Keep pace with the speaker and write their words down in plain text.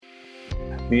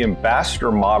The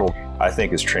ambassador model, I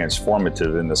think, is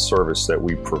transformative in the service that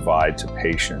we provide to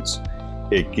patients.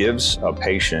 It gives a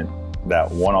patient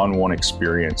that one-on-one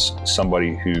experience,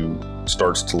 somebody who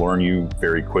starts to learn you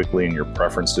very quickly and your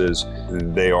preferences.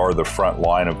 They are the front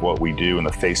line of what we do and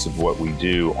the face of what we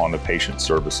do on the patient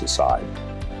services side.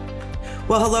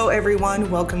 Well, hello, everyone.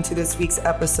 Welcome to this week's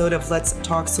episode of Let's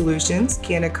Talk Solutions,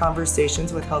 candid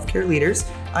conversations with healthcare leaders.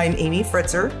 I'm Amy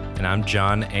Fritzer. And I'm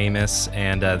John Amos.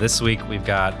 And this week we've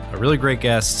got a really great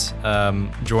guest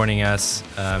joining us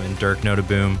in Dirk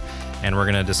Noteboom. And we're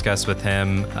going to discuss with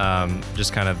him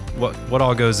just kind of what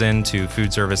all goes into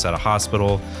food service at a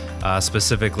hospital,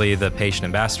 specifically the Patient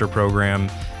Ambassador Program,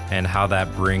 and how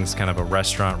that brings kind of a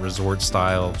restaurant resort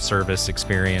style service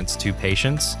experience to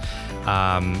patients.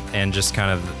 And just kind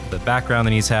of the background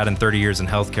that he's had in 30 years in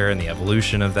healthcare and the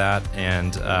evolution of that.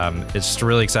 And it's just a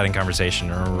really exciting conversation.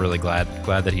 And we're really glad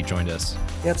that he joined us.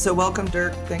 Yep. So welcome,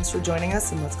 Dirk. Thanks for joining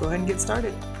us, and let's go ahead and get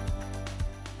started.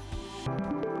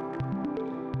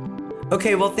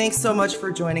 Okay, well, thanks so much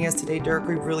for joining us today, Dirk.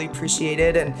 We really appreciate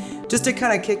it. And just to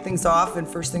kind of kick things off, and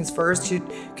first things first,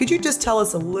 could you just tell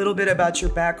us a little bit about your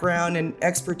background and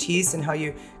expertise and how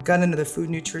you got into the food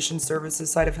nutrition services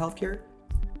side of healthcare?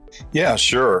 Yeah,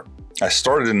 sure. I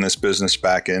started in this business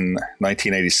back in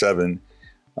 1987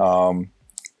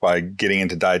 by getting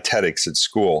into dietetics at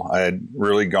school. I had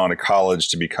really gone to college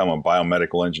to become a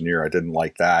biomedical engineer. I didn't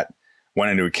like that.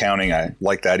 Went into accounting. I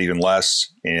liked that even less,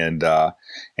 and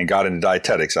got into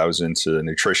dietetics. I was into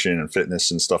nutrition and fitness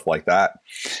and stuff like that.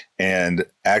 And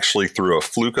actually, through a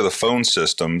fluke of the phone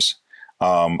systems,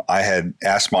 I had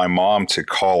asked my mom to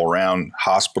call around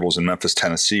hospitals in Memphis,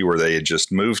 Tennessee, where they had just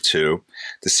moved to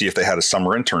see if they had a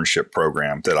summer internship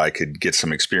program that I could get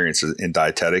some experience in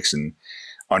dietetics and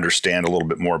understand a little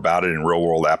bit more about it in real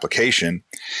world application.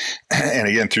 And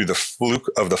again, through the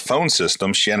fluke of the phone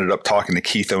system, she ended up talking to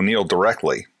Keith O'Neill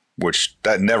directly, which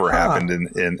that never happened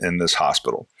in this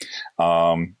hospital.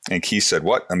 And Keith said,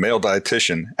 "What? A male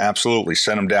dietitian? Absolutely.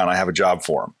 Send him down. I have a job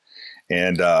for him."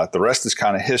 And the rest is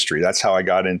kind of history. That's how I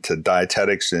got into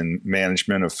dietetics and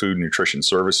management of food and nutrition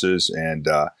services, and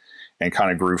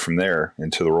kind of grew from there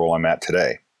into the role I'm at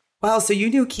today. Wow. So you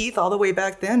knew Keith all the way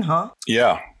back then, huh?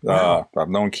 Yeah. Wow. I've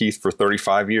known Keith for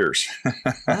 35 years.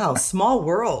 Wow. Small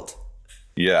world.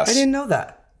 Yes. I didn't know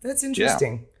that. That's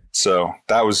interesting. Yeah. So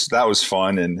that was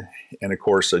fun. And of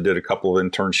course, I did a couple of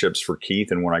internships for Keith.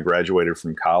 And when I graduated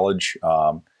from college,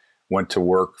 went to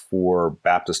work for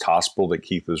Baptist Hospital that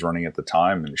Keith was running at the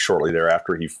time. And shortly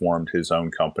thereafter, he formed his own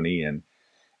company and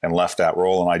left that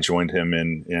role. And I joined him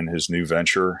in his new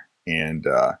venture. And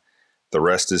the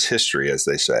rest is history, as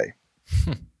they say.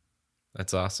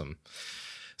 That's awesome.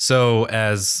 So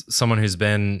as someone who's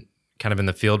been kind of in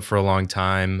the field for a long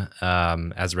time,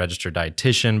 as a registered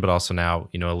dietitian, but also now,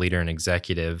 a leader and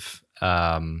executive,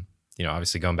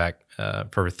 obviously going back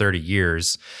for over 30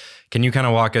 years, can you kind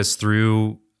of walk us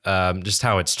through just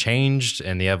how it's changed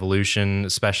and the evolution,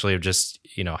 especially of just,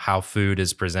 how food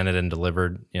is presented and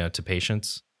delivered, to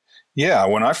patients? Yeah.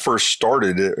 When I first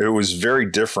started, it was very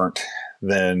different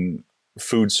than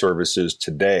food services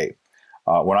today.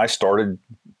 When I started,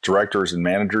 directors and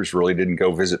managers really didn't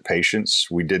go visit patients.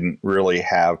 We didn't really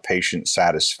have patient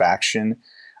satisfaction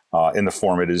in the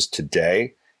form it is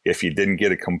today. If you didn't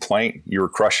get a complaint, you were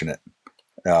crushing it.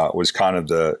 Was kind of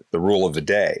the rule of the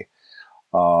day.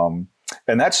 And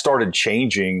that started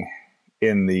changing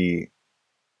in the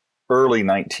early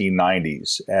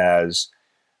 1990s as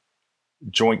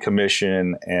Joint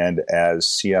Commission and as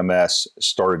CMS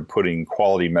started putting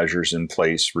quality measures in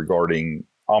place regarding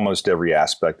almost every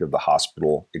aspect of the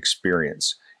hospital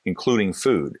experience, including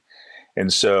food.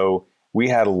 And so we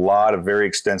had a lot of very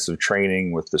extensive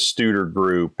training with the Studer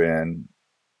Group and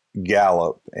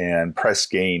Gallup and Press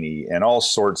Ganey and all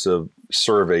sorts of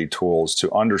survey tools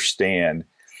to understand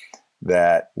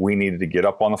that we needed to get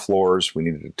up on the floors, we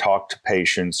needed to talk to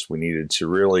patients, we needed to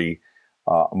really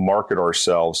market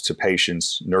ourselves to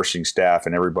patients, nursing staff,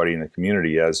 and everybody in the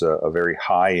community as a very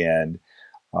high-end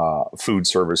food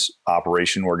service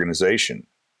operation organization.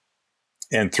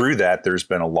 And through that, there's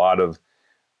been a lot of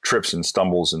trips and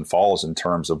stumbles and falls in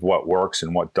terms of what works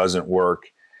and what doesn't work,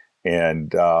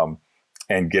 and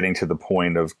getting to the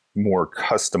point of more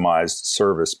customized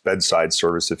service, bedside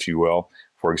service, if you will.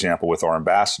 For example, with our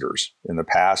ambassadors. In the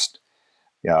past,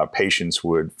 patients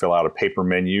would fill out a paper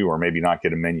menu or maybe not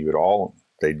get a menu at all.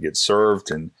 They'd get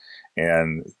served, and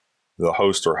the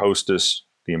host or hostess,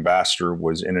 the ambassador,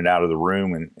 was in and out of the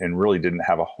room and really didn't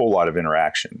have a whole lot of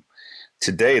interaction.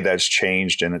 Today, that's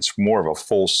changed, and it's more of a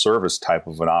full service type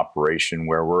of an operation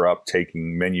where we're up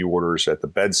taking menu orders at the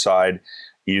bedside,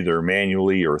 either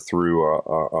manually or through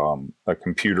a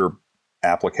computer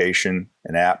application,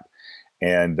 an app.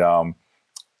 And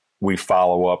we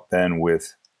follow up then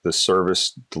with the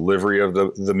service delivery of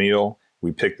the meal.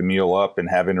 We pick the meal up and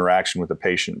have interaction with the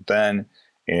patient then,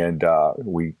 and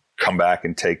we come back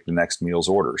and take the next meal's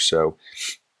order. So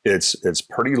it's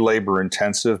pretty labor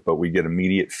intensive, but we get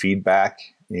immediate feedback,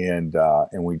 and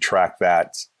we track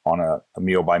that on a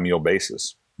meal by meal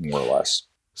basis, more or less.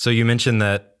 So you mentioned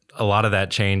that a lot of that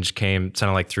change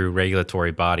sounded like through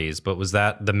regulatory bodies, but was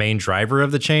that the main driver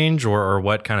of the change, or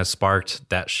what kind of sparked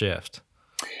that shift?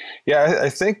 Yeah, I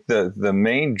think the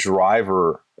main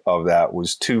driver of that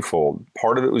was twofold.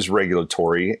 Part of it was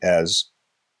regulatory, as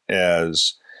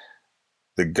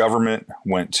the government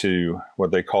went to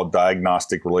what they call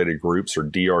diagnostic related groups, or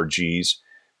DRGs,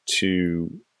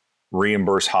 to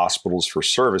reimburse hospitals for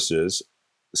services.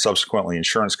 Subsequently,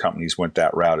 insurance companies went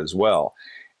that route as well.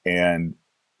 And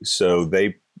so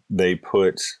they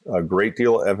put a great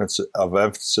deal of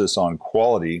emphasis on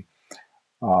quality.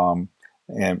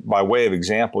 And by way of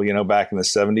example, back in the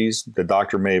 70s, the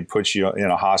doctor may have put you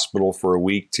in a hospital for a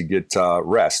week to get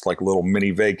rest, like a little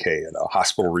mini vacay at a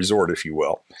hospital resort, if you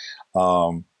will.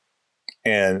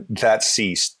 And that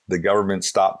ceased. The government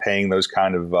stopped paying those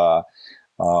kind of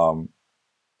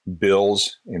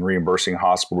bills and reimbursing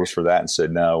hospitals for that, and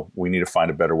said, no, we need to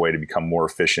find a better way to become more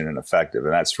efficient and effective.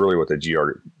 And that's really what the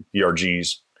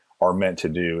DRGs are meant to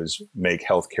do, is make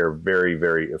healthcare very,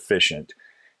 very efficient.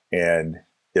 And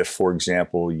if, for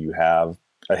example, you have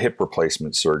a hip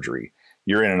replacement surgery,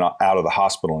 you're in and out of the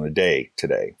hospital in a day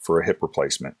today for a hip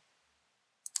replacement.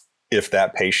 If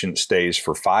that patient stays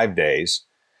for 5 days,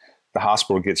 the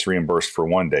hospital gets reimbursed for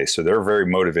 1 day. So they're very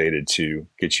motivated to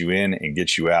get you in and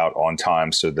get you out on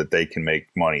time so that they can make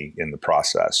money in the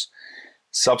process.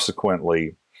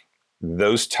 Subsequently,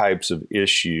 those types of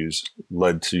issues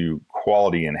led to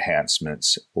quality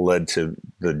enhancements, led to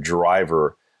the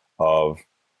driver of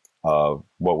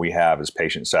what we have as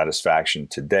patient satisfaction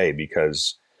today,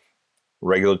 because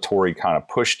regulatory kind of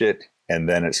pushed it, and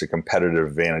then it's a competitive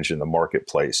advantage in the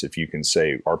marketplace if you can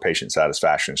say our patient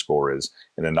satisfaction score is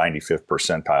in the 95th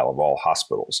percentile of all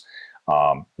hospitals.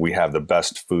 We have the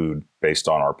best food based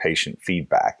on our patient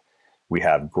feedback. We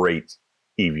have great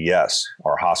EVS.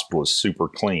 Our hospital is super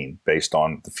clean based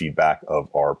on the feedback of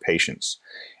our patients.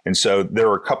 And so there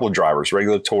are a couple of drivers,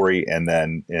 regulatory and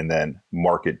then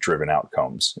market-driven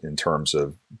outcomes in terms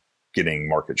of getting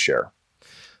market share.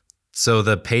 So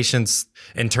the patients,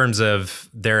 in terms of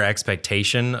their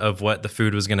expectation of what the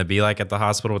food was going to be like at the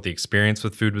hospital, what the experience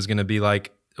with food was going to be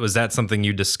like, was that something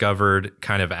you discovered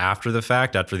kind of after the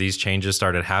fact, after these changes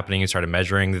started happening, you started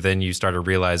measuring, then you started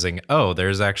realizing, oh,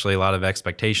 there's actually a lot of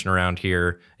expectation around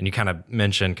here, and you kind of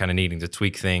mentioned kind of needing to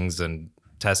tweak things and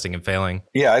testing and failing?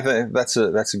 Yeah, I think that's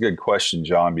a good question,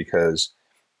 John, because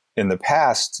in the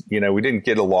past, we didn't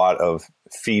get a lot of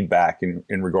feedback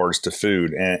in regards to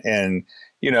food, and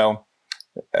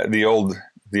the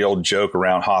old joke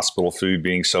around hospital food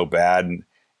being so bad, and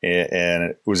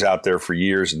it was out there for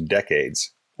years and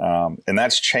decades. And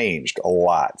that's changed a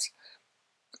lot.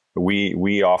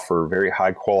 We offer very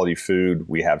high quality food.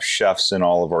 We have chefs in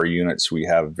all of our units. We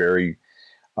have very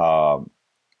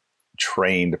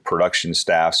trained production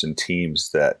staffs and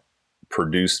teams that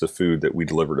produce the food that we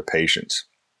deliver to patients.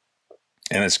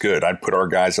 And it's good. I'd put our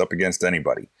guys up against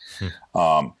anybody.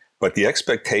 But the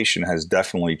expectation has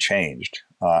definitely changed.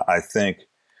 I think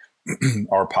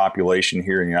our population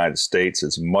here in the United States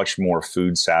is much more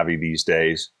food savvy these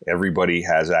days. Everybody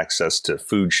has access to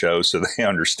food shows, so they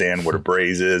understand what a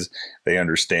braise is. They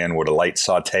understand what a light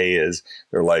saute is.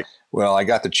 They're like, well, I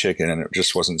got the chicken and it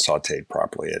just wasn't sauteed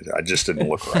properly. I just didn't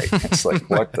look right. It's like,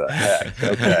 what the heck?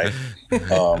 Okay.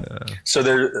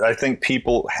 So I think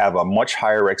people have a much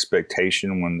higher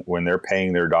expectation when they're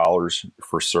paying their dollars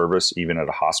for service, even at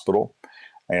a hospital.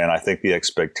 And I think the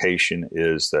expectation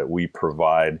is that we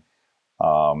provide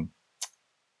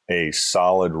a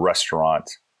solid restaurant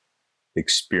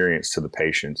experience to the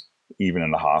patient, even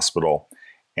in the hospital,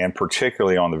 and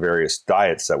particularly on the various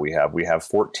diets that we have. We have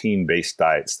 14 base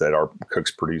diets that our cooks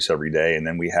produce every day, and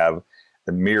then we have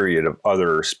a myriad of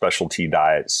other specialty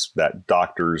diets that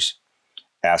doctors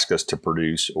ask us to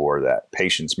produce, or that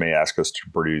patients may ask us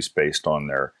to produce based on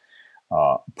their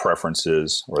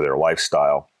preferences or their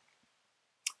lifestyle.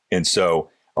 And so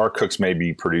our cooks may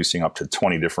be producing up to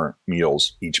 20 different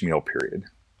meals each meal period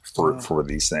for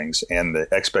these things. And the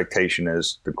expectation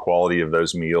is the quality of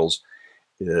those meals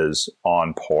is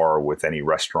on par with any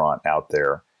restaurant out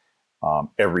there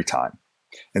every time.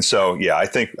 And so, yeah, I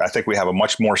think we have a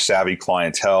much more savvy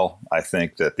clientele. I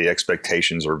think that the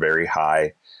expectations are very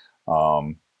high.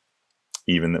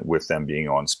 even with them being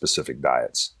on specific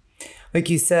diets. Like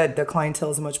you said, the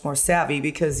clientele is much more savvy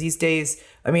because these days,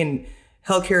 I mean,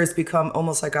 healthcare has become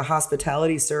almost like a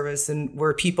hospitality service, and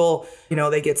where people,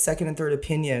 they get second and third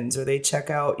opinions, or they check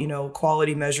out,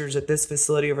 quality measures at this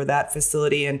facility over that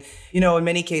facility. And, in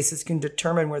many cases can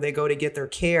determine where they go to get their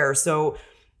care. So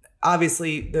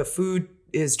obviously the food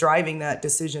is driving that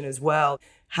decision as well.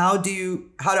 How do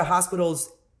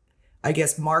hospitals, I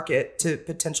guess, market to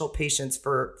potential patients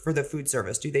for the food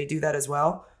service? Do they do that as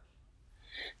well?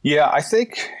 Yeah, I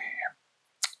think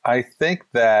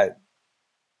that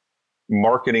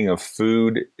marketing of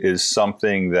food is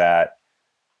something that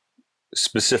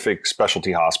specific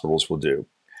specialty hospitals will do.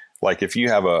 Like if you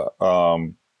have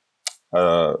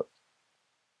a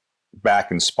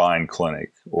back and spine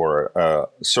clinic or a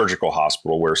surgical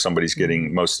hospital where somebody's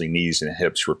getting mostly knees and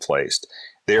hips replaced,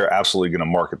 they are absolutely going to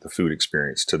market the food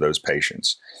experience to those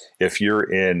patients. If you're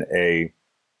in a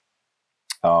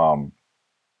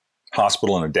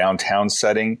hospital in a downtown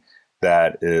setting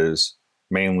that is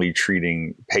mainly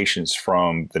treating patients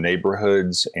from the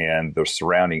neighborhoods and the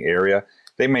surrounding area,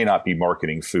 they may not be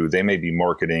marketing food. They may be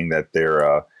marketing that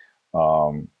they're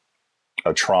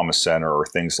a trauma center or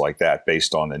things like that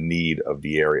based on the need of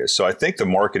the area. So I think the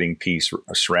marketing piece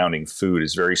surrounding food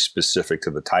is very specific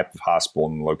to the type of hospital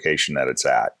and the location that it's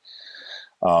at.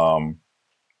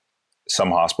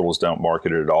 Some hospitals don't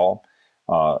market it at all.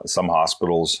 Some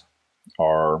hospitals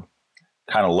are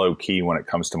kind of low key when it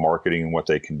comes to marketing and what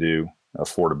they can do,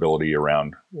 affordability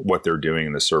around what they're doing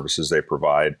and the services they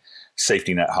provide.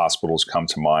 Safety net hospitals come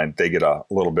to mind. They get a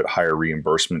little bit higher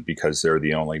reimbursement because they're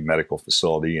the only medical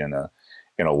facility in a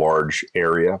large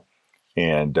area.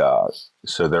 And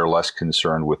so they're less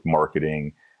concerned with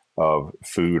marketing of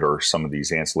food or some of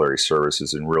these ancillary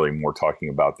services and really more talking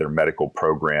about their medical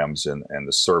programs and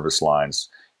the service lines,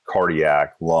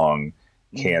 cardiac, lung,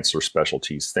 cancer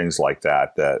specialties, things like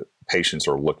that patients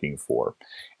are looking for.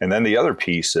 And then the other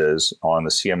piece is on the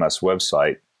CMS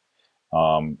website,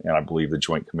 and I believe the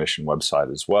Joint Commission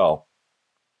website as well,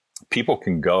 people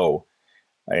can go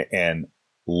and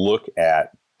look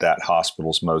at that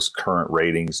hospital's most current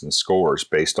ratings and scores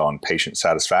based on patient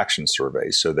satisfaction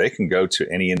surveys. So they can go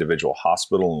to any individual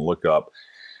hospital and look up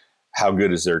how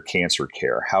good is their cancer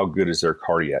care? How good is their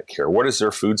cardiac care? What is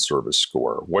their food service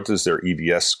score? What is their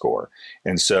EVS score?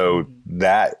 And so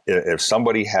that if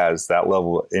somebody has that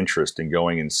level of interest in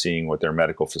going and seeing what their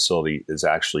medical facility is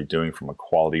actually doing from a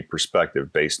quality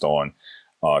perspective based on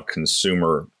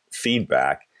consumer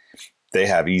feedback, they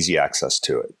have easy access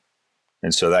to it.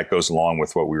 And so that goes along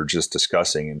with what we were just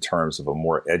discussing in terms of a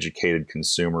more educated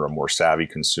consumer, a more savvy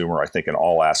consumer, I think in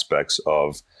all aspects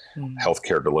of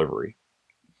healthcare delivery.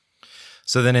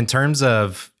 So then in terms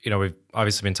of, we've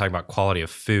obviously been talking about quality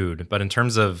of food, but in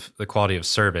terms of the quality of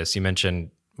service, you mentioned,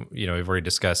 we've already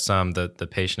discussed the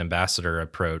patient ambassador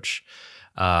approach.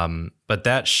 But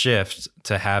that shift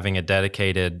to having a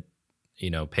dedicated,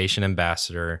 patient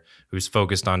ambassador who's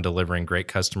focused on delivering great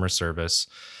customer service,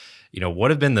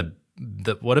 what have been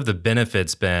what have the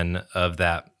benefits been of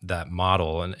that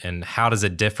model, and how does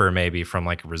it differ maybe from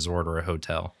like a resort or a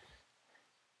hotel?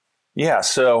 Yeah,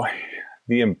 so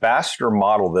the ambassador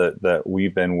model that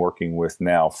we've been working with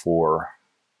now for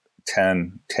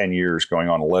 10 years, going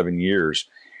on 11 years,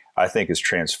 I think is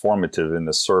transformative in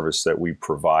the service that we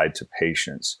provide to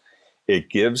patients. It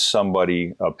gives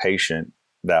a patient,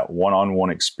 that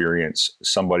one-on-one experience,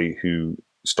 somebody who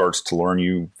starts to learn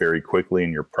you very quickly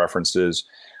and your preferences.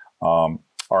 Our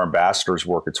ambassadors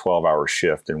work a 12-hour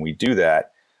shift, and we do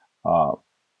that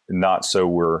not so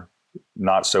we're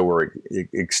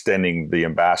extending the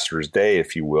ambassador's day,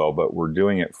 if you will, but we're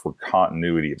doing it for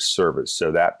continuity of service.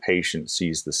 So that patient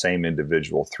sees the same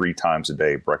individual 3 times a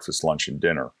day, breakfast, lunch, and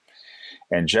dinner.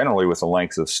 And generally with a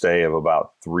length of stay of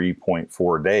about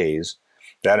 3.4 days,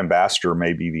 that ambassador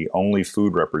may be the only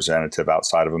food representative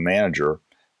outside of a manager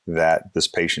that this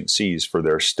patient sees for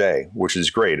their stay, which is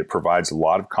great. It provides a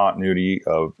lot of continuity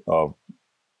of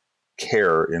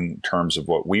care in terms of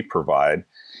what we provide.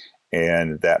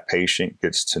 And that patient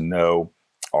gets to know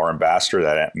our ambassador,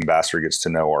 that ambassador gets to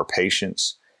know our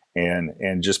patients, and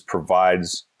just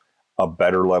provides a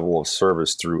better level of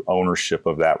service through ownership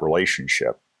of that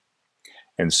relationship.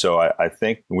 And so I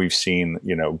think we've seen,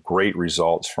 great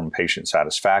results from patient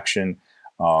satisfaction.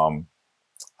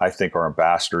 I think our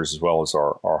ambassadors, as well as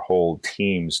our whole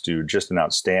teams, do just an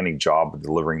outstanding job of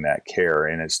delivering that care.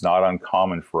 And it's not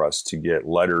uncommon for us to get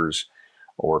letters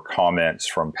or comments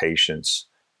from patients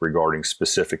regarding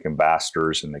specific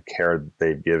ambassadors and the care that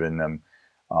they've given them.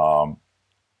 Our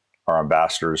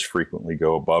ambassadors frequently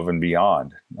go above and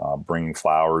beyond, bringing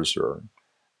flowers or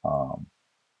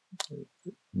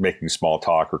making small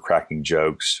talk or cracking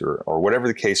jokes or whatever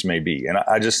the case may be. And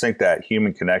I just think that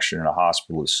human connection in a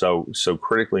hospital is so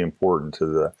critically important to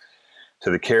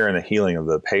the care and the healing of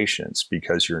the patients,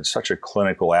 because you're in such a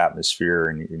clinical atmosphere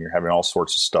and you're having all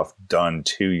sorts of stuff done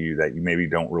to you that you maybe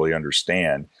don't really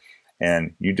understand.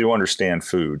 And you do understand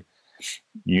food.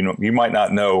 You might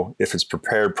not know if it's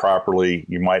prepared properly.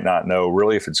 You might not know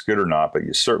really if it's good or not, but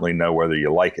you certainly know whether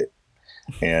you like it.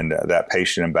 And that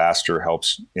patient ambassador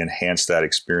helps enhance that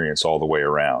experience all the way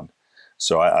around.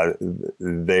 So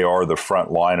they are the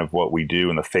front line of what we do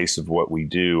and the face of what we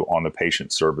do on the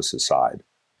patient services side.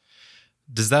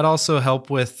 Does that also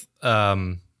help with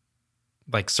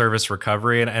like service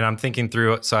recovery? And I'm thinking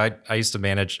through, so I used to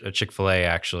manage a Chick-fil-A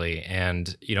actually.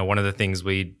 And, one of the things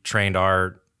we trained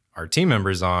our team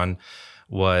members on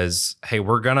was, hey,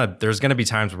 there's going to be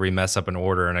times where we mess up an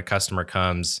order and a customer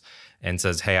comes and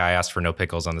says, hey, I asked for no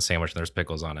pickles on the sandwich and there's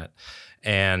pickles on it.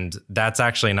 And that's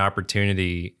actually an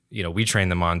opportunity, we train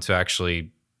them on to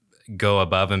actually go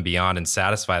above and beyond and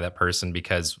satisfy that person,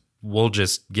 because we'll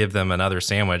just give them another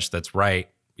sandwich that's right,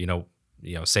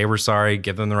 say we're sorry,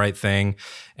 give them the right thing,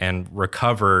 and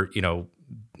recover,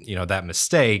 that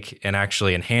mistake and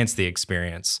actually enhance the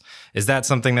experience. Is that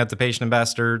something that the patient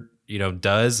ambassador,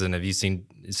 does? And have you seen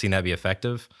that be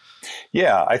effective?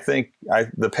 Yeah, I think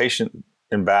the patient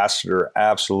ambassador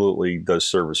absolutely does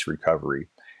service recovery.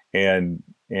 And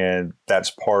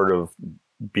that's part of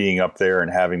being up there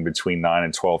and having between 9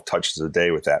 and 12 touches a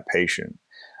day with that patient.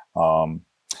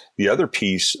 The other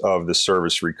piece of the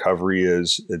service recovery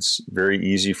is it's very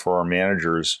easy for our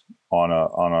managers on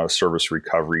a service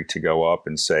recovery to go up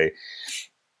and say,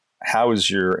 how is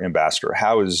your ambassador?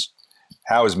 How is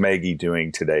Maggie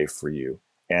doing today for you?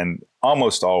 And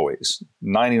almost always,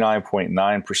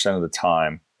 99.9% of the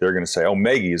time, they're going to say, oh,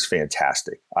 Maggie is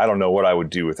fantastic. I don't know what I would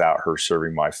do without her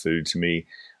serving my food to me.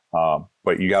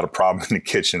 But you got a problem in the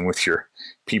kitchen with your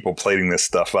people plating this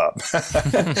stuff up,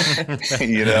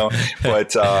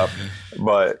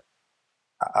 but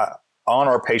on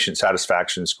our patient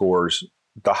satisfaction scores,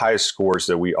 the highest scores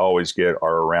that we always get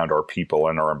are around our people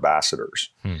and our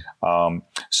ambassadors.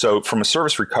 So from a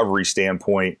service recovery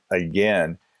standpoint,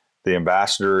 again, the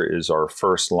ambassador is our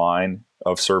first line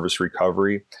of service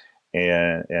recovery,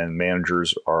 and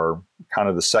managers are kind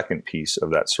of the second piece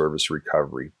of that service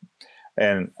recovery.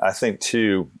 And I think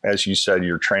too, as you said,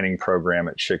 your training program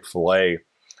at Chick-fil-A,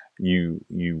 you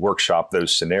workshop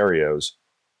those scenarios.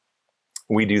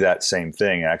 We do that same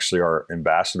thing. Actually, our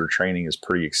ambassador training is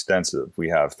pretty extensive. We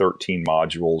have 13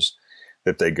 modules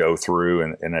that they go through,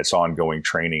 and it's ongoing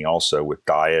training also with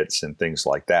diets and things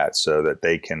like that, so that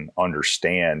they can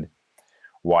understand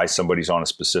why somebody's on a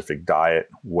specific diet,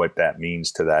 what that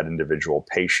means to that individual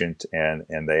patient,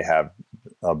 and they have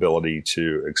ability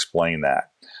to explain that.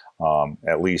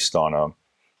 At least on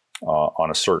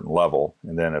a certain level.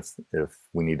 And then if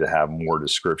we need to have more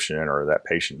description or that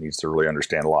patient needs to really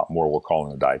understand a lot more, we'll call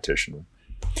in a dietitian.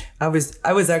 I was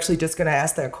actually just going to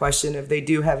ask that question, if they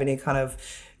do have any kind of,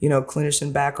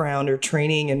 clinician background or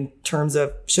training in terms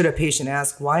of, should a patient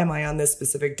ask, why am I on this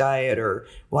specific diet, or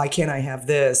why can't I have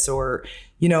this, or,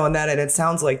 and it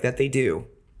sounds like that they do.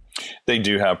 They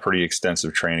do have pretty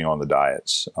extensive training on the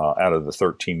diets. Out of the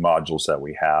 13 modules that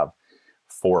we have,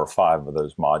 4 or 5 of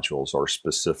those modules are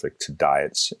specific to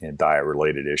diets and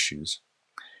diet-related issues.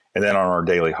 And then on our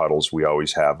daily huddles, we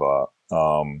always have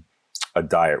a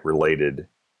diet-related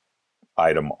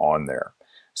item on there.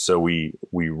 So we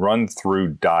run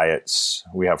through diets.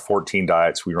 We have 14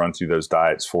 diets. We run through those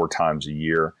diets 4 times a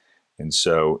year. And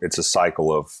so it's a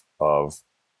cycle of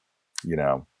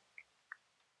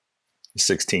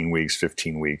 16 weeks,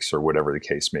 15 weeks, or whatever the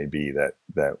case may be,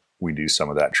 that we do some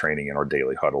of that training in our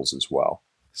daily huddles as well.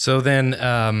 So then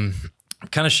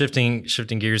kind of shifting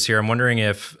gears here, I'm wondering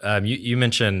if you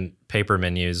mentioned paper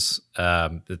menus,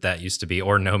 that used to be,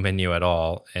 or no menu at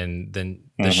all, and then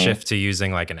the shift to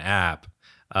using like an app.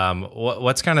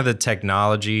 What's kind of the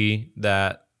technology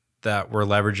that we're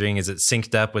leveraging? Is it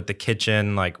synced up with the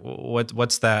kitchen? Like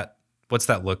what's that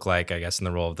look like, I guess, in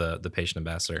the role of the patient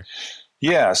ambassador?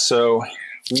 Yeah, so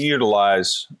we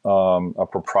utilize a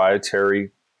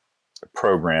proprietary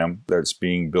program that's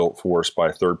being built for us by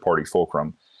a third-party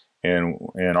Fulcrum, and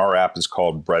our app is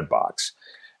called Breadbox.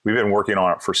 We've been working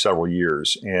on it for several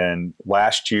years, and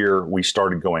last year we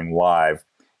started going live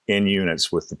in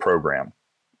units with the program.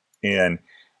 And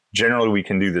generally we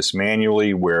can do this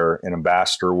manually, where an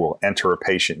ambassador will enter a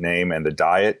patient name and the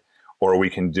diet, or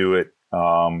we can do it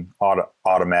automated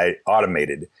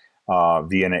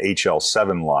via an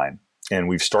HL7 line. And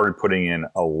we've started putting in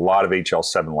a lot of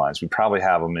HL7 lines. We probably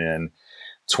have them in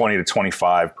 20 to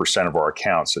 25% of our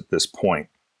accounts at this point.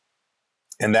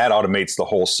 And that automates the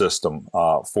whole system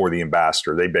for the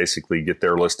ambassador. They basically get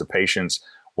their list of patients,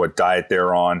 what diet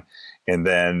they're on, and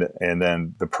then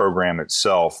the program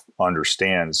itself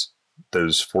understands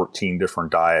those 14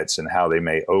 different diets and how they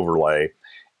may overlay.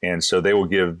 And so they will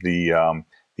give the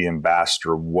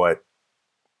ambassador what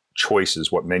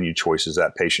menu choices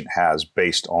that patient has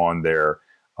based on their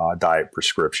diet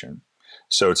prescription.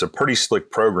 So it's a pretty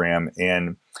slick program.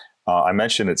 And I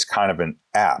mentioned it's kind of an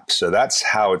app. So that's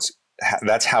how it's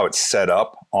set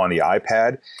up on the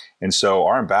iPad. And so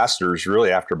our ambassadors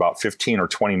really, after about 15 or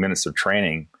 20 minutes of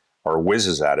training, are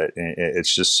whizzes at it. And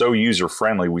it's just so user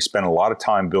friendly. We spend a lot of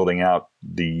time building out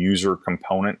the user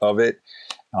component of it.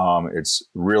 It's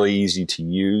really easy to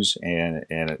use, and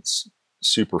it's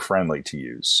super friendly to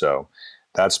use. So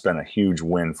that's been a huge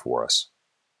win for us.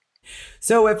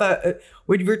 So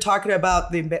when you're talking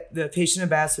about the patient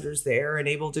ambassadors there and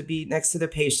able to be next to the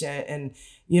patient and,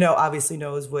 obviously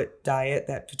knows what diet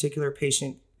that particular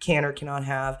patient can or cannot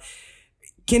have,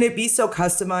 can it be so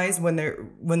customized when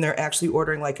they're actually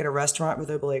ordering, like at a restaurant, where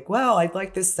they'll be like, well, I'd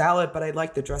like this salad, but I'd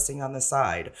like the dressing on the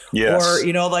side? Yes.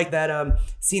 Or, like that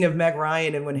scene of Meg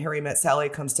Ryan and When Harry Met Sally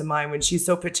comes to mind, when she's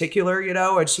so particular,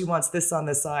 and she wants this on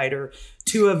the side, or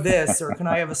 2 of this, or can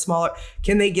I have a smaller?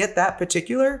 Can they get that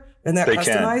particular and that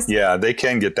customized? Yeah, they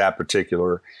can get that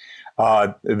particular.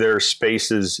 There are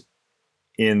spaces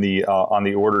in the on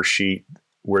the order sheet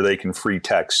where they can free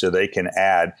text, so they can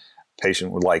add,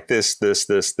 patient would like this,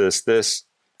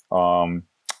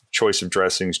 choice of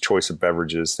dressings, choice of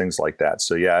beverages, things like that.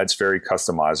 So yeah, it's very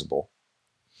customizable.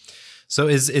 So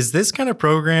is this kind of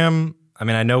program, I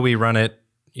mean, I know we run it,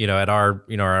 at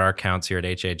our counts here at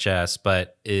HHS,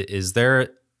 but is there,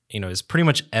 is pretty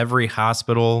much every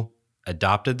hospital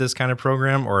adopted this kind of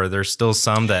program, or are there still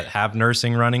some that have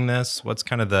nursing running this? What's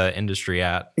kind of the industry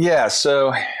at? Yeah,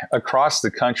 so across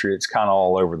the country, it's kind of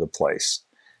all over the place.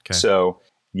 Okay. So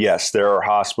yes, there are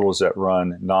hospitals that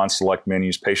run non-select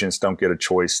menus. Patients don't get a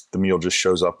choice. The meal just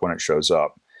shows up when it shows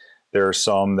up. There are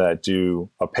some that do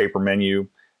a paper menu.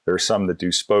 There are some that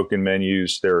do spoken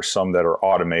menus. There are some that are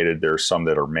automated. There are some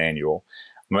that are manual.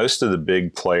 Most of the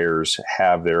big players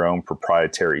have their own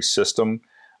proprietary system.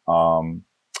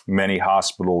 Many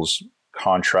hospitals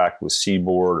contract with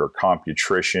Seaboard or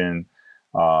Computrition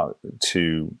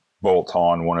to bolt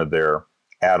on one of their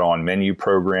add-on menu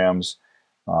programs.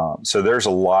 So there's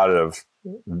a lot of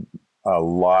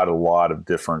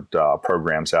different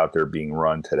programs out there being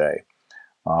run today.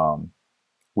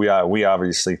 We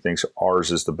obviously think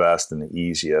ours is the best and the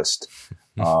easiest.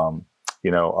 A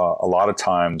lot of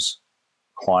times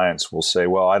clients will say,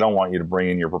 well, I don't want you to bring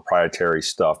in your proprietary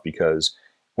stuff because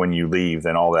when you leave,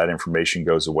 then all that information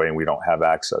goes away and we don't have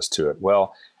access to it.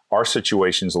 Well, our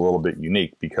situation is a little bit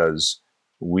unique because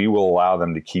we will allow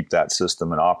them to keep that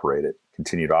system and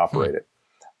continue to operate it.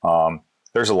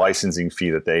 There's a licensing fee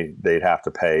that they'd have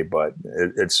to pay, but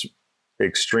it's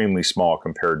extremely small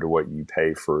compared to what you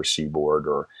pay for a Seaboard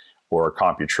or a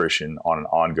Computrition on an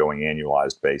ongoing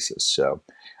annualized basis. So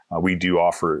we do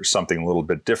offer something a little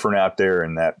bit different out there,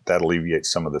 and that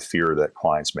alleviates some of the fear that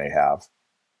clients may have.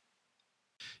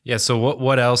 Yeah. So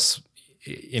what else,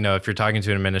 if you're talking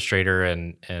to an administrator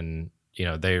and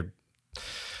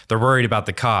they're worried about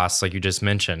the costs, like you just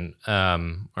mentioned,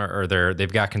 or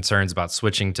they've got concerns about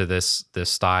switching to this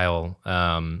style.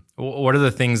 What are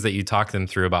the things that you talk them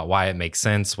through about why it makes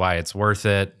sense, why it's worth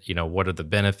it? What are the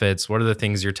benefits? What are the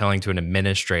things you're telling to an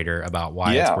administrator about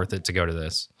why it's worth it to go to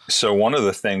this? So one of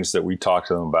the things that we talk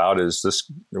to them about is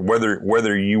this: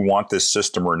 whether you want this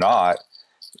system or not,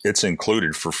 it's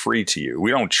included for free to you. We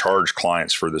don't charge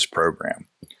clients for this program.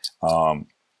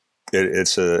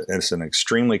 It's an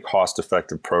extremely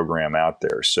cost-effective program out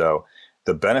there. So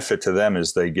the benefit to them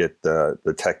is they get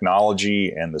the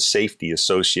technology and the safety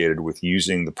associated with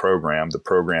using the program. The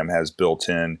program has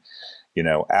built-in,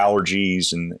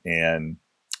 allergies and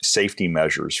safety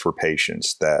measures for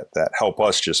patients that help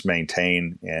us just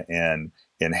maintain and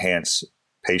enhance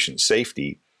patient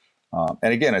safety.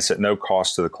 And again, it's at no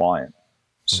cost to the client.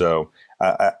 So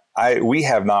we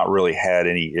have not really had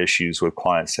any issues with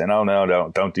clients saying, "Oh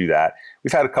no, don't do that."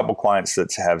 We've had a couple clients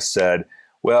that have said,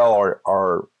 "Well,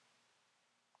 our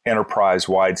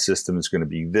enterprise-wide system is going to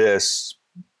be this,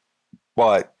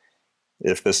 but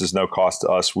if this is no cost to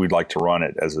us, we'd like to run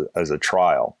it as a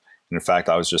trial." And in fact,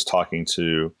 I was just talking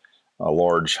to a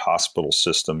large hospital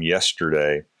system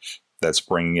yesterday that's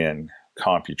bringing in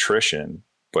Computrition,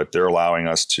 but they're allowing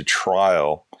us to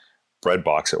trial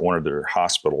Breadbox at one of their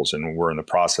hospitals, and we're in the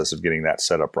process of getting that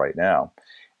set up right now.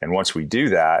 And once we do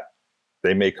that,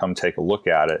 they may come take a look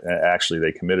at it. And actually,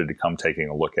 they committed to come taking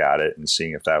a look at it and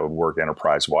seeing if that would work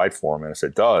enterprise-wide for them. And if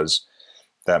it does,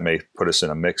 that may put us in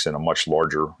a mix in a much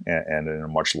larger and in a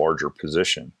much larger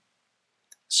position.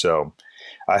 So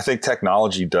I think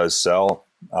technology does sell.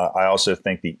 I also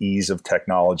think the ease of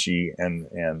technology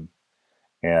and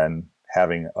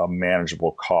having a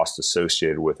manageable cost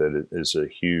associated with it is a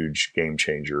huge game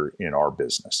changer in our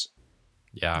business.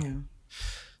 Yeah.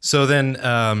 So then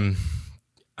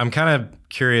I'm kind of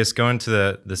curious, going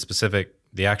to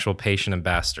the actual patient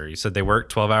ambassador. You said they work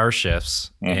 12-hour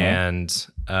shifts, and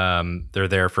they're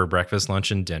there for breakfast,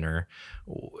 lunch, and dinner.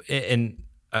 And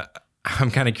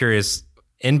I'm kind of curious,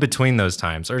 in between those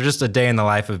times, or just a day in the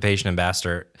life of a patient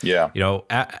ambassador. Yeah.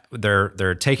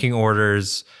 They're taking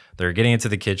orders, they're getting into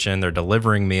the kitchen, they're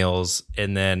delivering meals,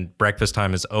 and then breakfast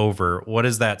time is over. What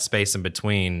does that space in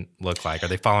between look like? Are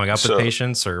they following up with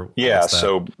patients, or? Yeah.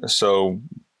 So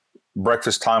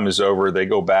breakfast time is over. They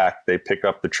go back, they pick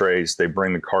up the trays, they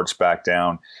bring the carts back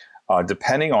down.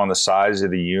 Depending on the size of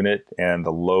the unit and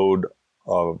the load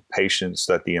of patients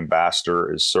that the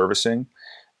ambassador is servicing,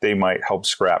 they might help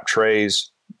scrap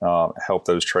trays, help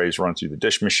those trays run through the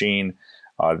dish machine.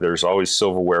 There's always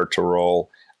silverware to roll.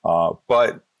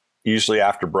 But usually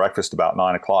after breakfast, about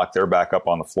 9 o'clock, they're back up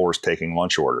on the floors taking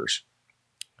lunch orders.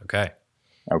 Okay.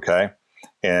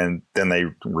 And then they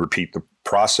repeat the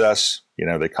process.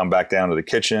 They come back down to the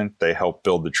kitchen. They help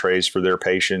build the trays for their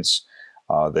patients.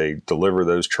 They deliver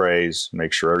those trays,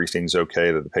 make sure everything's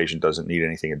okay, that the patient doesn't need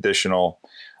anything additional.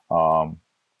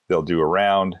 They'll do a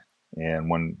round. And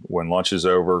when lunch is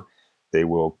over, they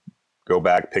will go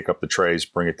back, pick up the trays,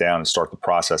 bring it down, and start the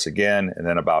process again. And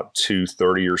then about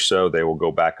 2:30 or so, they will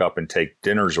go back up and take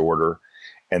dinner's order,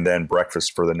 and then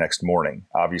breakfast for the next morning.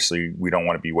 Obviously, we don't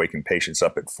want to be waking patients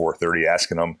up at 4:30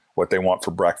 asking them what they want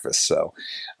for breakfast. So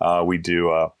we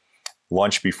do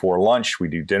lunch before lunch, we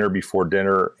do dinner before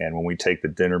dinner, and when we take the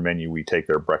dinner menu, we take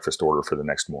their breakfast order for the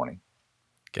next morning.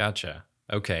 Gotcha.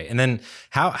 Okay. And then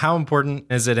how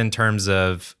important is it in terms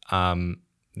of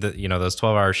those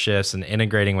 12-hour shifts and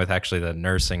integrating with actually the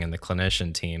nursing and the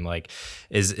clinician team? Like,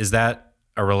 is that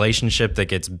a relationship that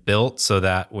gets built so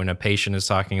that when a patient is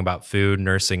talking about food,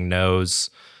 nursing knows,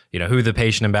 who the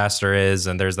patient ambassador is,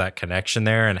 and there's that connection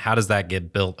there? And how does that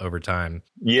get built over time?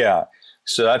 Yeah.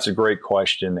 So that's a great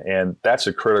question. And that's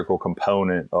a critical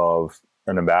component of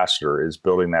an ambassador, is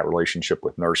building that relationship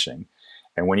with nursing.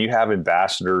 And when you have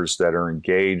ambassadors that are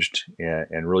engaged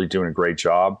and really doing a great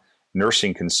job,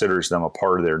 nursing considers them a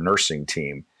part of their nursing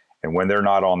team. And when they're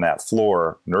not on that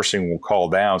floor, nursing will call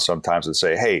down sometimes and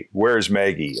say, "Hey, where's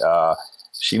Maggie?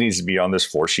 She needs to be on this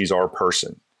floor. She's our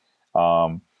person."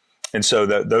 And so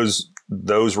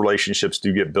those relationships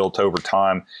do get built over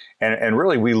time. And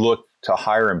really, we look to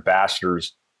hire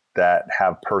ambassadors that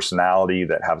have personality,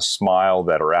 that have a smile,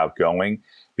 that are outgoing,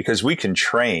 because we can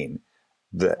train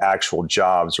the actual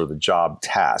jobs or the job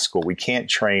task. What we can't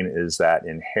train is that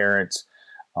inherent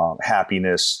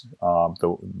happiness,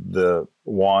 the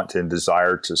want and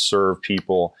desire to serve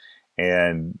people,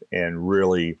 and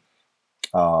really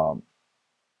have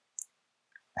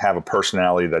a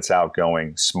personality that's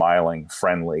outgoing, smiling,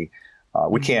 friendly.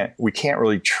 We can't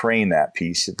really train that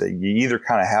piece. You either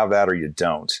kind of have that or you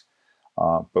don't.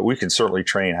 But we can certainly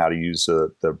train how to use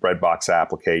the Breadbox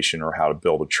application, or how to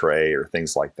build a tray, or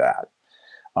things like that.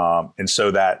 And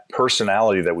so that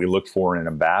personality that we look for in an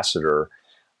ambassador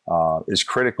is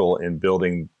critical in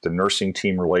building the nursing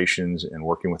team relations, and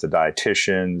working with the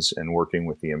dietitians, and working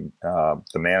with the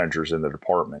managers in the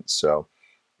department. So,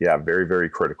 yeah, very, very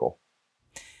critical.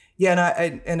 Yeah,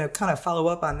 and a kind of follow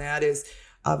up on that is,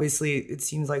 obviously, it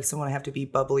seems like someone have to be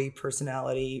bubbly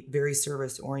personality, very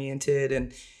service oriented,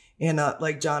 and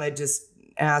like John had just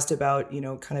asked about,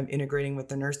 kind of integrating with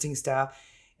the nursing staff.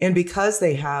 And because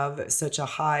they have such a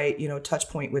high, touch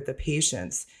point with the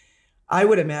patients, I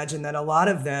would imagine that a lot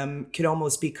of them could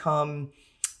almost become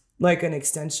like an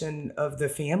extension of the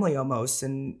family almost,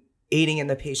 and aiding in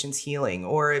the patient's healing.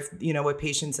 Or if, a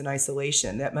patient's in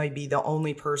isolation, that might be the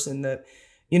only person that,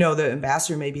 the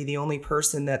ambassador may be the only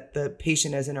person that the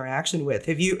patient has interaction with.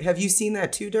 Have you seen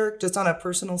that too, Dirk, just on a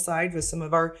personal side with some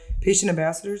of our patient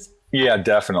ambassadors? Yeah,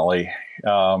 definitely.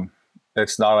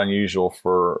 It's not unusual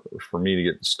for me to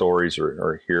get stories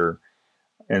or hear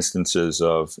instances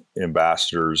of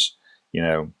ambassadors,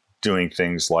 doing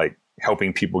things like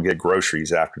helping people get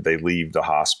groceries after they leave the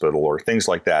hospital, or things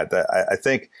like that. I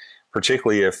think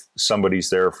particularly if somebody's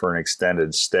there for an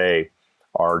extended stay,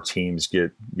 our teams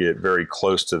get very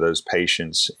close to those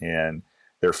patients and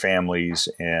their families,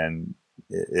 and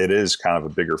it is kind of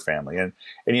a bigger family. And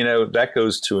that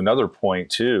goes to another point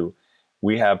too.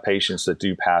 We have patients that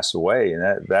do pass away, and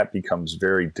that becomes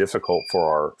very difficult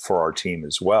for our team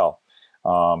as well.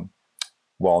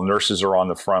 while nurses are on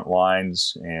the front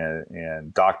lines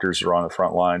and doctors are on the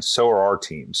front lines, so are our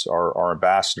teams, our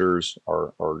ambassadors,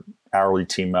 our hourly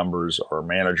team members, our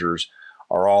managers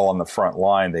are all on the front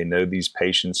line. They know these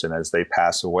patients, and as they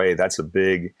pass away, that's a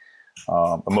big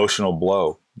emotional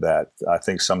blow that I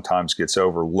think sometimes gets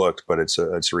overlooked, but it's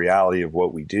a reality of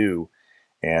what we do.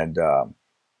 And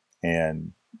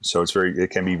so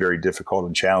it can be very difficult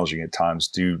and challenging at times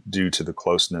due to the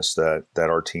closeness that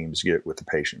our teams get with the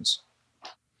patients.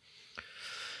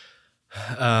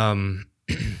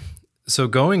 So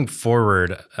going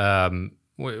forward,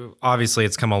 obviously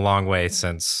it's come a long way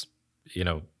since,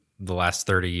 the last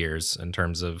 30 years in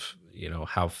terms of,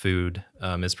 how food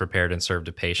is prepared and served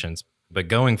to patients. But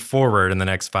going forward in the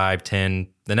next 5, 10,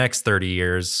 the next 30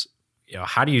 years,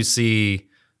 how do you see,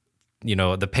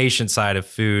 the patient side of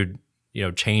food,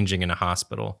 changing in a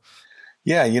hospital?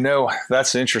 Yeah,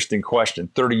 that's an interesting question.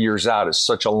 30 years out is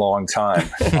such a long time,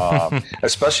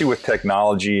 especially with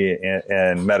technology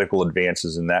and medical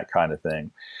advances and that kind of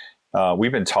thing.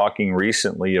 We've been talking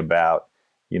recently about,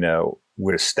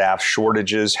 with staff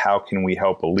shortages, how can we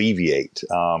help alleviate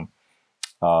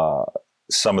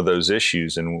some of those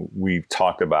issues? And we've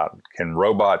talked about, can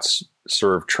robots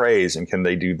serve trays, and can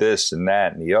they do this and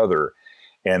that and the other?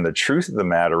 And the truth of the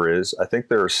matter is, I think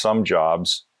there are some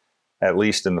jobs, at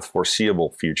least in the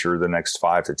foreseeable future, the next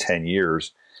 5 to 10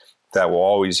 years, that will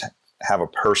always have a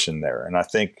person there. And I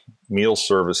think meal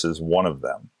service is one of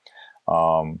them,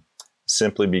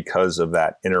 simply because of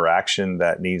that interaction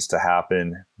that needs to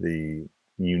happen, the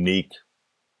unique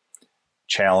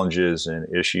challenges and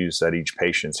issues that each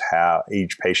patient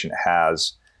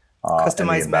has.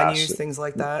 Customized menus, things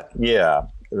like that. Yeah.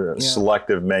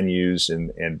 Selective menus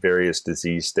and various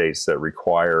disease states that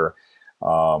require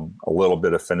a little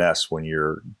bit of finesse when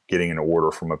you're getting an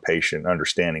order from a patient,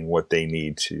 understanding what they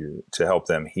need to help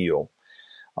them heal.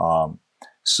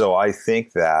 So I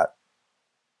think that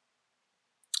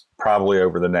probably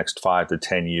over the next 5 to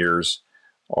 10 years,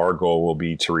 our goal will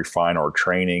be to refine our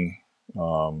training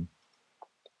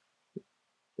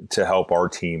to help our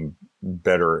team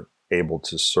better able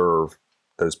to serve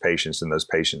those patients and those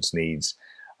patients' needs.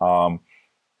 But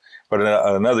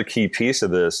another key piece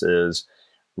of this is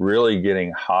really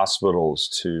getting hospitals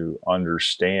to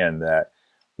understand that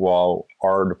while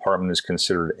our department is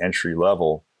considered entry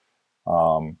level,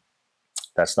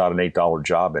 that's not an $8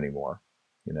 job anymore,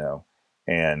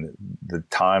 and the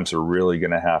times are really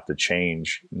going to have to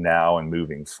change now and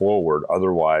moving forward.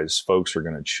 Otherwise, folks are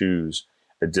going to choose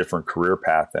a different career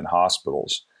path than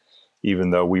hospitals. Even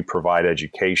though we provide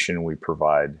education, we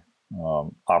provide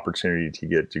opportunity to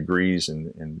get degrees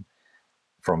and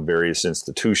from various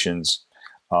institutions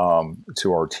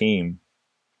to our team,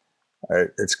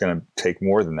 it's going to take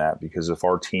more than that, because if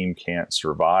our team can't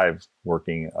survive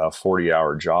working a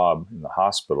 40-hour job in the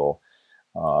hospital,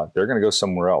 they're going to go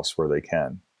somewhere else where they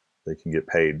can get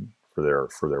paid for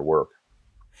their work.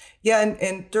 Yeah.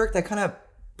 And Dirk, that kind of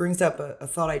brings up a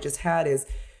thought I just had is,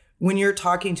 when you're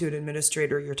talking to an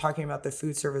administrator, you're talking about the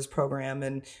food service program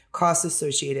and costs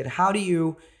associated. How do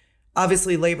you,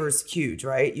 obviously labor is huge,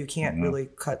 right? You can't really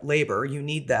cut labor. You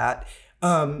need that.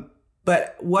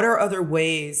 But what are other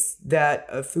ways that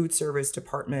a food service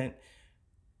department,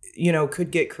 could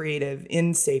get creative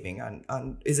in saving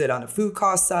on, is it on a food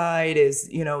cost side?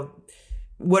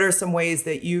 What are some ways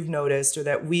that you've noticed, or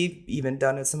that we've even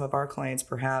done at some of our clients,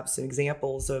 perhaps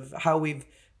examples of how we've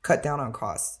cut down on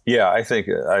costs? Yeah, I think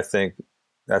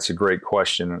that's a great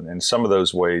question. And some of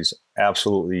those ways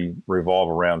absolutely revolve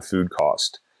around food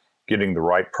cost, getting the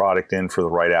right product in for the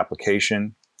right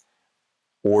application,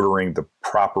 ordering the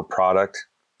proper product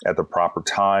at the proper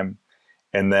time,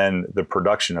 and then the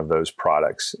production of those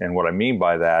products. And what I mean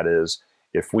by that is,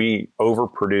 if we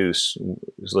overproduce,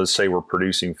 let's say we're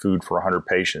producing food for 100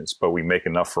 patients, but we make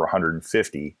enough for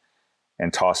 150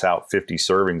 and toss out 50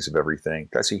 servings of everything,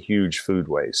 that's a huge food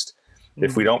waste. Mm-hmm.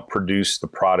 If we don't produce the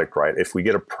product right, if we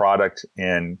get a product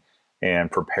in and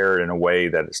prepare it in a way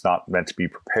that it's not meant to be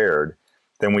prepared,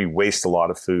 then we waste a lot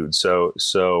of food. So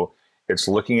it's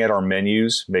looking at our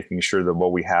menus, making sure that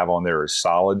what we have on there is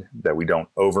solid, that we don't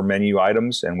over menu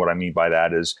items. And what I mean by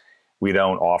that is, we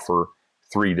don't offer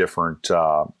 3 different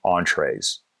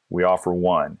entrees. We offer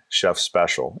one chef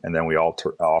special, and then we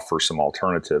offer some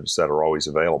alternatives that are always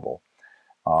available.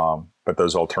 But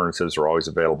those alternatives are always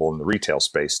available in the retail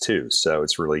space too. So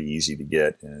it's really easy to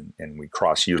get, and we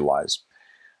cross-utilize.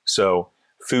 So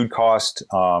food cost,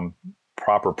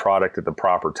 proper product at the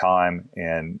proper time,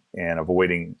 and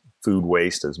avoiding food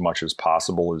waste as much as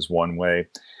possible is one way.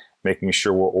 Making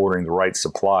sure we're ordering the right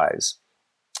supplies.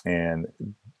 And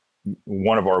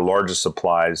one of our largest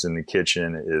supplies in the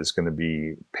kitchen is going to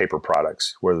be paper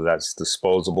products, whether that's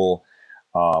disposable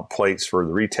plates for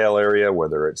the retail area,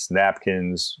 whether it's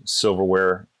napkins,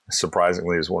 silverware.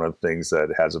 Surprisingly, is one of the things that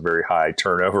has a very high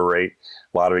turnover rate.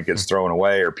 A lot of it gets thrown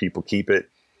away, or people keep it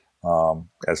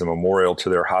as a memorial to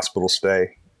their hospital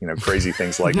stay. Crazy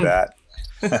things like that.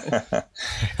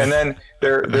 And then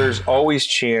there's always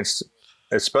chance,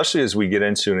 especially as we get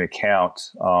into an account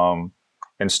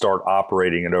and start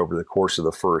operating it over the course of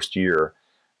the first year,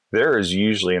 there is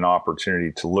usually an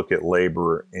opportunity to look at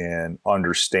labor and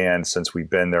understand, since we've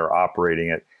been there operating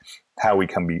it, how we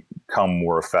can become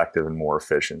more effective and more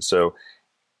efficient. So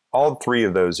all three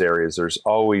of those areas, there's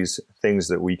always things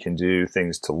that we can do,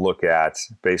 things to look at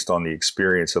based on the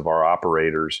experience of our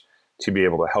operators to be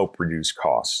able to help reduce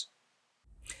costs.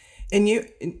 And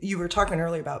you were talking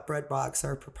earlier about Breadbox,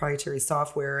 our proprietary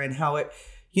software, and how it,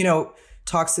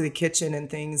 talks to the kitchen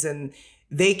and things, and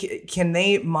can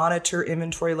they monitor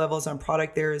inventory levels on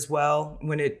product there as well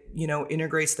when it,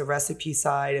 integrates the recipe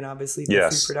side and obviously the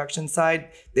Yes. food production side?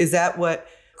 Is that what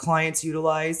clients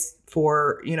utilize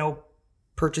for,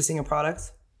 purchasing of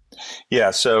products?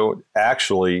 Yeah. So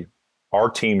actually, our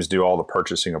teams do all the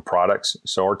purchasing of products.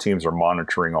 So our teams are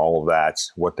monitoring all of that,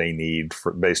 what they need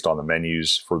based on the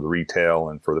menus for the retail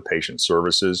and for the patient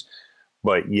services.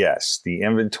 But yes, the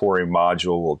inventory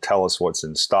module will tell us what's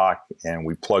in stock, and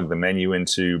we plug the menu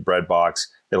into Breadbox.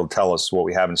 It'll tell us what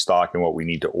we have in stock and what we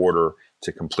need to order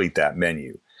to complete that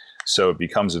menu. So it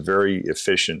becomes a very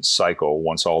efficient cycle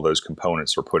once all those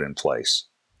components are put in place.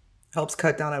 Helps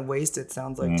cut down on waste, it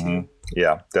sounds like, too.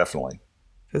 Yeah, definitely.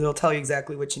 Because it'll tell you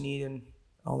exactly what you need and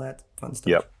all that fun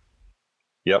stuff.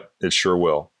 Yep, it sure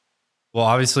will. Well,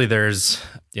 obviously there's,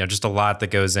 just a lot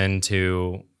that goes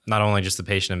into not only just the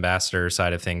patient ambassador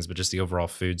side of things, but just the overall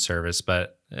food service.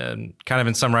 But kind of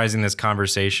in summarizing this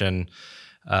conversation,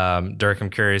 Dirk, I'm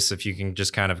curious if you can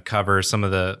just kind of cover some of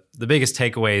the biggest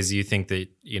takeaways you think that,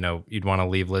 you'd want to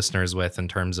leave listeners with in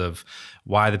terms of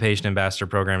why the patient ambassador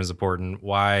program is important,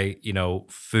 why,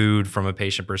 food from a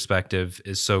patient perspective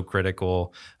is so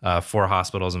critical for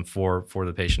hospitals and for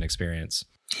the patient experience.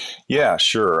 Yeah,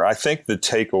 sure. I think the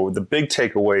big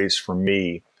takeaways for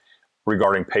me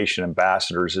regarding patient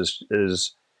ambassadors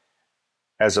is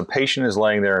as a patient is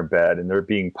laying there in bed and they're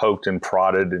being poked and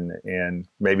prodded and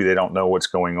maybe they don't know what's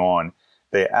going on,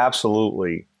 they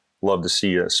absolutely love to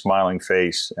see a smiling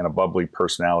face and a bubbly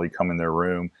personality come in their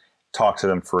room, talk to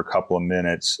them for a couple of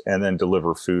minutes, and then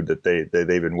deliver food that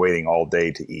they've been waiting all day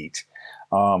to eat.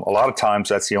 A lot of times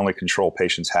that's the only control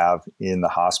patients have in the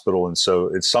hospital. And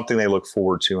so it's something they look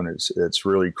forward to, and it's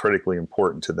really critically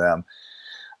important to them.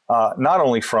 Not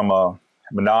only from a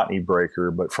monotony breaker,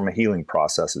 but from a healing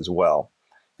process as well.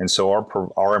 And so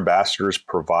our ambassadors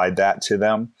provide that to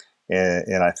them.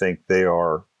 And I think they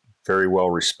are very well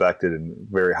respected and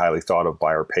very highly thought of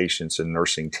by our patients and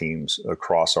nursing teams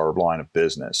across our line of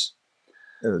business.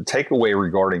 The takeaway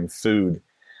regarding food,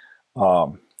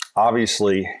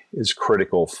 obviously is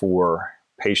critical for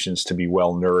patients to be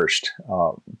well nourished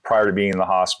prior to being in the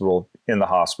hospital,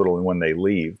 and when they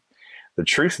leave. The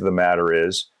truth of the matter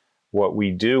is, what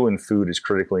we do in food is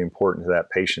critically important to that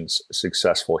patient's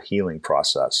successful healing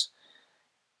process.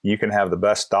 You can have the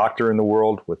best doctor in the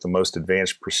world with the most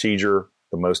advanced procedure,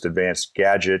 the most advanced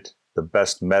gadget, the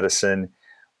best medicine,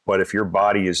 but if your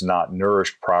body is not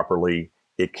nourished properly,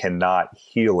 it cannot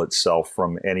heal itself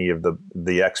from any of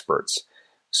the experts.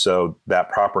 So that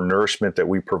proper nourishment that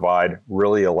we provide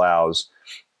really allows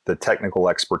the technical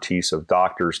expertise of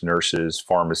doctors, nurses,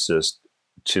 pharmacists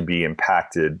to be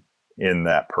impacted in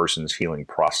that person's healing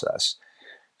process.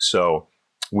 So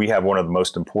we have one of the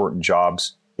most important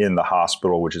jobs in the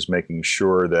hospital, which is making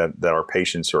sure that our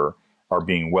patients are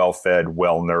being well fed,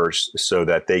 well nourished, so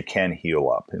that they can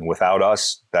heal up. And without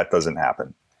us, that doesn't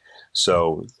happen.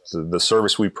 So the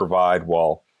service we provide,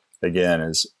 while again,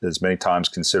 is many times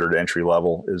considered entry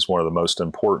level, is one of the most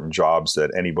important jobs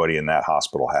that anybody in that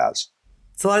hospital has.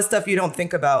 It's a lot of stuff you don't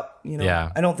think about,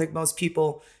 Yeah. I don't think most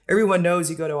people, everyone knows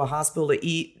you go to a hospital to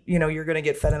eat, you're going to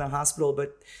get fed in a hospital,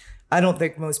 but I don't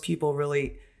think most people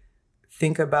really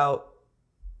think about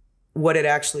what it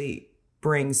actually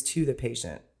brings to the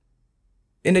patient,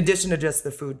 in addition to just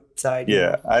the food side.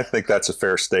 Yeah, I think that's a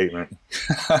fair statement.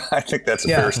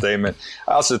 Fair statement.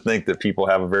 I also think that people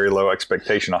have a very low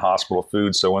expectation of hospital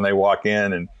food. So when they walk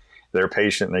in and they're a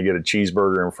patient and they get a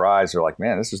cheeseburger and fries, they're like,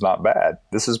 man, this is not bad.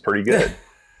 This is pretty good.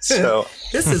 So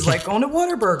this is like on a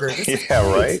Whataburger.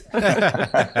 Right.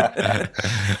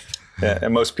 Yeah,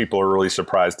 and most people are really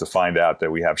surprised to find out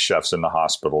that we have chefs in the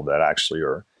hospital that actually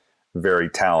are very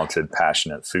talented,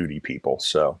 passionate foodie people.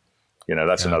 So,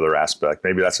 that's another aspect.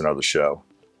 Maybe that's another show.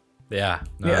 Yeah,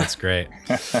 no, that's great.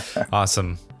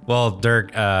 Awesome. Well,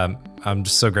 Dirk, I'm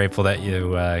just so grateful that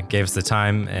you gave us the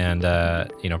time and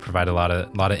provided a lot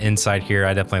of insight here.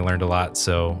 I definitely learned a lot.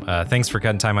 So thanks for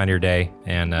cutting time out of your day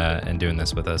and doing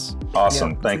this with us.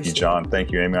 Awesome. Thank you, John.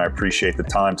 Thank you, Amy. I appreciate the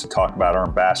time to talk about our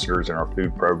ambassadors and our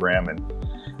food program,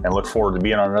 and look forward to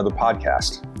being on another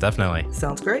podcast. Definitely.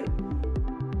 Sounds great.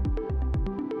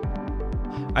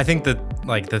 I think that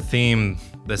the theme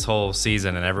this whole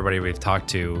season and everybody we've talked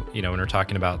to, when we're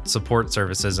talking about support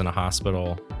services in a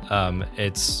hospital,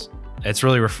 it's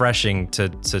really refreshing to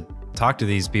talk to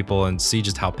these people and see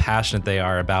just how passionate they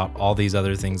are about all these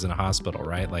other things in a hospital,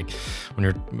 right? Like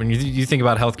when you think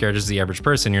about healthcare, just the average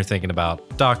person, you're thinking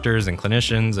about doctors and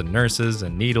clinicians and nurses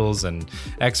and needles and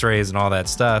x-rays and all that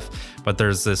stuff. But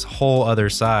there's this whole other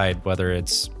side, whether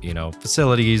it's,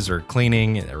 facilities or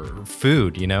cleaning or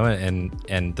food,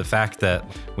 and the fact that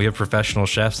we have professional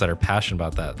chefs that are passionate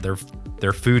about that.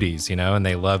 They're foodies, and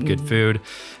they love good food,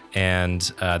 and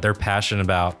they're passionate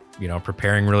about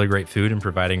preparing really great food and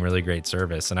providing really great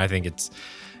service. And I think it's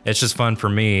just fun for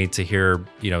me to hear,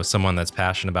 someone that's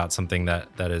passionate about something that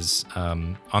is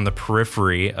on the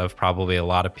periphery of probably a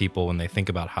lot of people when they think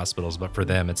about hospitals, but for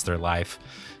them, it's their life.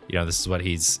 This is what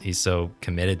he's so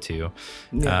committed to.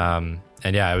 Yeah.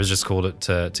 It was just cool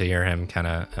to hear him kind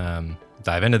of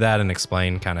dive into that and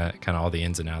explain kind of all the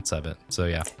ins and outs of it. So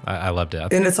yeah, I loved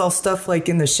it. And it's all stuff like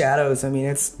in the shadows. I mean,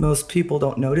 it's most people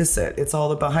don't notice it. It's all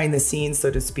the behind the scenes,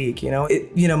 so to speak.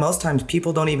 Most times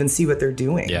people don't even see what they're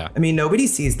doing. Yeah. I mean, nobody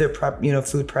sees their prep,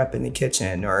 food prep in the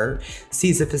kitchen, or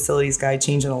sees the facilities guy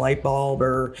changing a light bulb,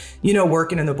 or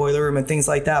working in the boiler room and things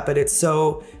like that. But it's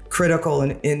so critical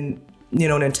and an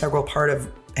integral part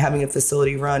of having a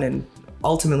facility run and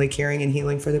ultimately caring and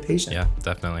healing for the patient. Yeah,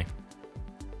 definitely.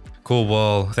 Cool.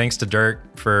 Well, thanks to Dirk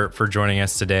for joining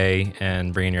us today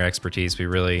and bringing your expertise. We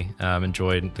really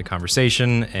enjoyed the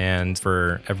conversation, and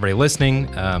for everybody listening,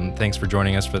 thanks for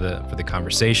joining us for the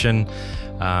conversation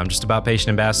just about patient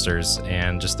ambassadors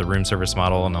and just the room service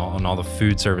model and all the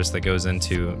food service that goes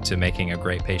into making a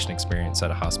great patient experience at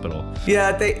a hospital.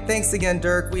 Yeah, thanks again,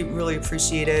 Dirk. We really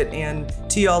appreciate it. And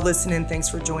to y'all listening, thanks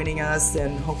for joining us,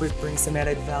 and hope it brings some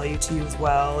added value to you as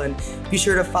well. And be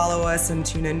sure to follow us and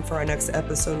tune in for our next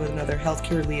episode with another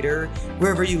healthcare leader,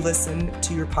 wherever you listen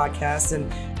to your podcast.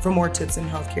 And for more tips in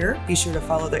healthcare, be sure to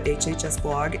follow the HHS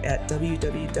blog at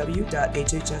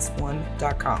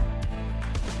www.hhs1.com.